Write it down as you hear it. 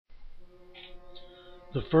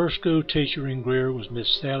The first school teacher in Greer was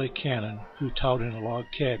Miss Sally Cannon, who taught in a log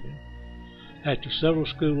cabin. After several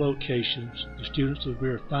school locations, the students of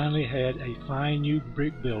Greer finally had a fine new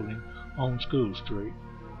brick building on School Street.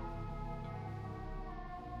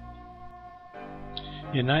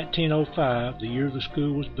 In 1905, the year the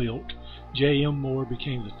school was built, J.M. Moore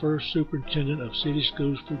became the first superintendent of city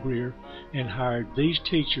schools for Greer and hired these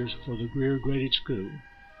teachers for the Greer graded school.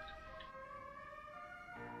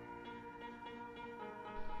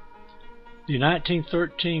 The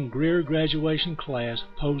 1913 Greer graduation class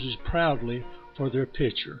poses proudly for their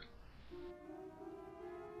picture.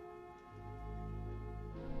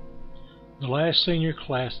 The last senior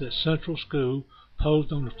class at Central School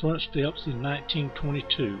posed on the front steps in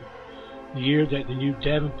 1922, the year that the new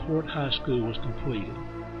Davenport High School was completed.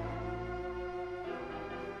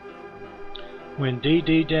 When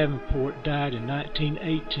D.D. Davenport died in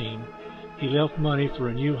 1918, he left money for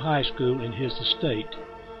a new high school in his estate.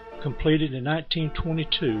 Completed in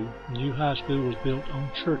 1922, the new high school was built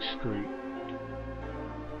on Church Street.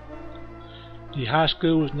 The high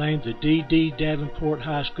school was named the D.D. Davenport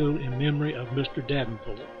High School in memory of Mr.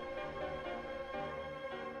 Davenport.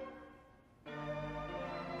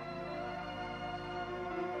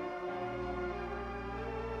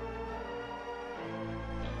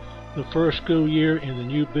 The first school year in the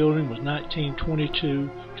new building was 1922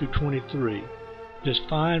 to 23. This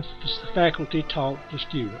fine faculty taught the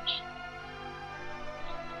students.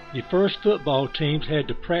 The first football teams had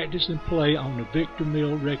to practice and play on the Victor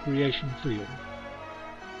Mill recreation field.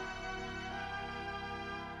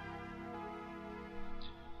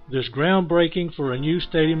 This groundbreaking for a new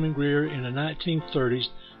stadium in Greer in the 1930s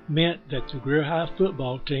meant that the Greer High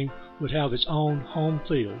football team would have its own home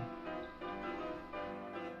field.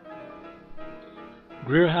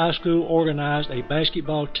 Greer High School organized a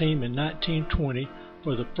basketball team in 1920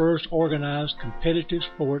 for the first organized competitive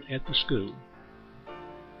sport at the school.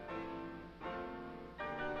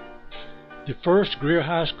 The first Greer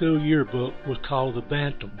High School yearbook was called the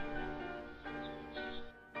Bantam.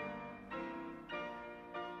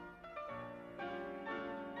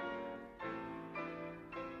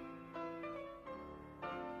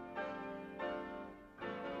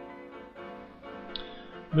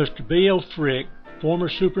 Mr. B.L. Frick, former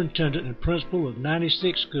superintendent and principal of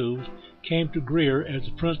 96 schools, came to Greer as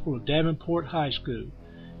the principal of Davenport High School.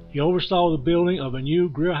 He oversaw the building of a new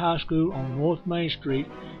Greer High School on North Main Street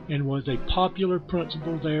and was a popular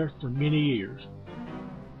principal there for many years.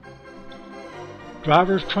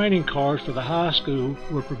 Drivers' training cars for the high school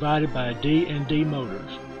were provided by D&D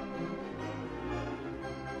Motors.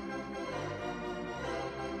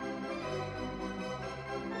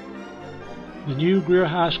 The new Greer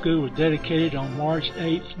High School was dedicated on March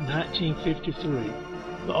 8, 1953.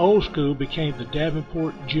 The old school became the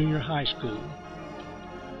Davenport Junior High School.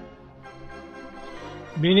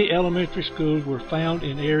 Many elementary schools were found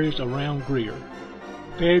in areas around Greer.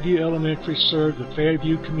 Fairview Elementary served the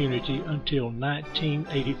Fairview community until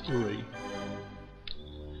 1983.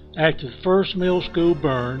 After the first middle school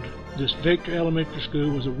burned, this Victor Elementary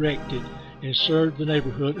School was erected and served the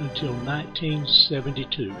neighborhood until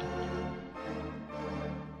 1972.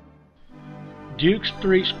 Duke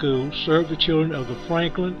Street School served the children of the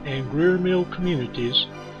Franklin and Greer Mill communities.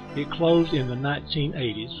 It closed in the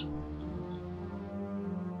 1980s.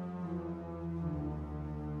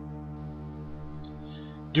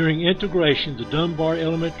 During integration, the Dunbar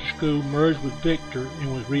Elementary School merged with Victor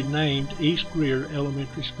and was renamed East Greer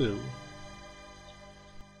Elementary School.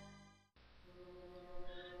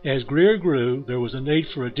 As Greer grew, there was a need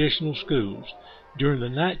for additional schools. During the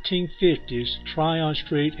 1950s, Tryon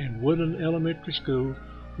Street and Woodland Elementary Schools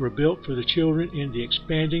were built for the children in the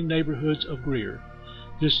expanding neighborhoods of Greer.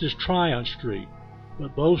 This is Tryon Street,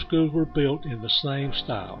 but both schools were built in the same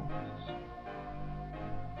style.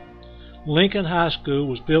 Lincoln High School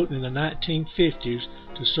was built in the 1950s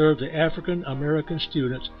to serve the African American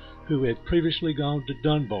students who had previously gone to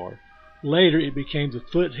Dunbar. Later it became the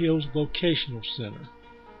Foothills Vocational Center.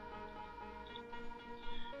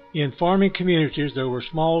 In farming communities, there were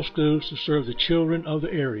small schools to serve the children of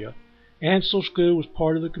the area. Ansel School was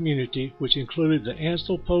part of the community, which included the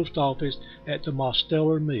Ansel Post Office at the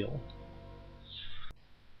Mosteller Mill.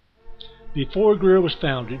 Before Greer was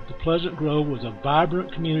founded, the Pleasant Grove was a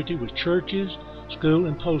vibrant community with churches, school,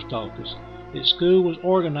 and post office. Its school was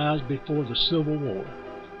organized before the Civil War.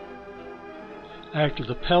 After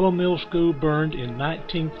the Pelham Mill School burned in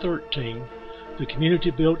 1913, the community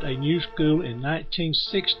built a new school in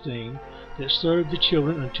 1916 that served the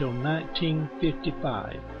children until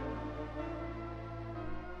 1955.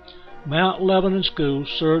 Mount Lebanon School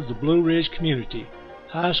served the Blue Ridge community.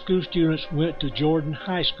 high school students went to Jordan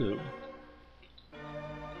High School.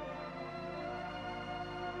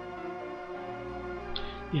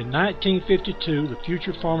 In 1952, the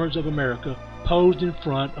Future Farmers of America posed in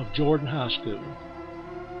front of Jordan High School.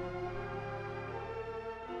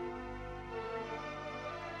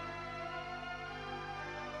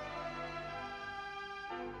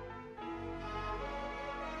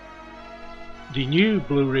 The new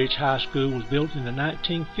Blue Ridge High School was built in the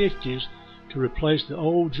 1950s to replace the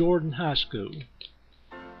old Jordan High School.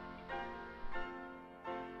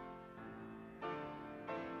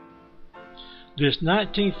 This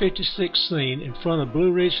 1956 scene in front of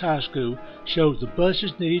Blue Ridge High School shows the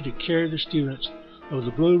buses needed to carry the students of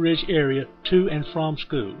the Blue Ridge area to and from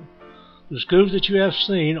school. The schools that you have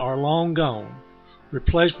seen are long gone,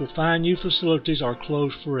 replaced with fine new facilities or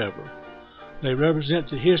closed forever. They represent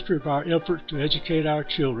the history of our efforts to educate our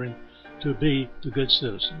children to be the good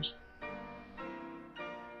citizens.